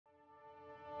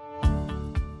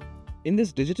In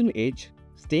this digital age,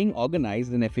 staying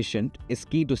organized and efficient is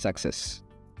key to success.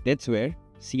 That's where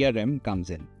CRM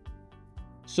comes in.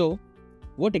 So,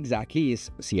 what exactly is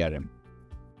CRM?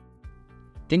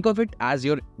 Think of it as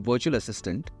your virtual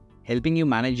assistant, helping you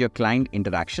manage your client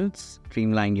interactions,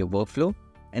 streamline your workflow,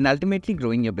 and ultimately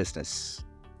growing your business.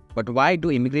 But why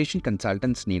do immigration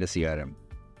consultants need a CRM?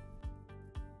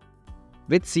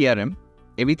 With CRM,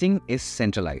 everything is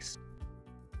centralized.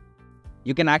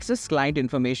 You can access client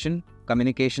information,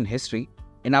 communication history,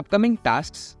 and upcoming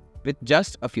tasks with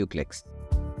just a few clicks.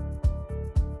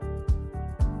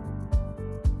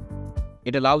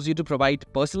 It allows you to provide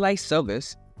personalized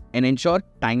service and ensure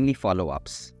timely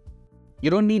follow-ups.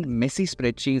 You don't need messy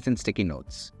spreadsheets and sticky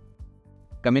notes.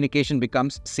 Communication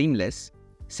becomes seamless,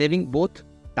 saving both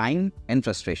time and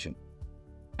frustration.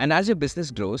 And as your business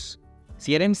grows,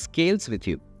 CRM scales with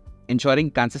you,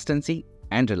 ensuring consistency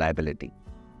and reliability.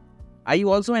 Are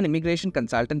you also an immigration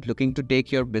consultant looking to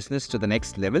take your business to the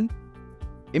next level?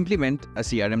 Implement a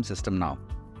CRM system now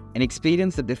and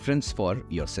experience the difference for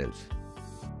yourself.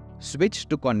 Switch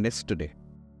to KONZE today.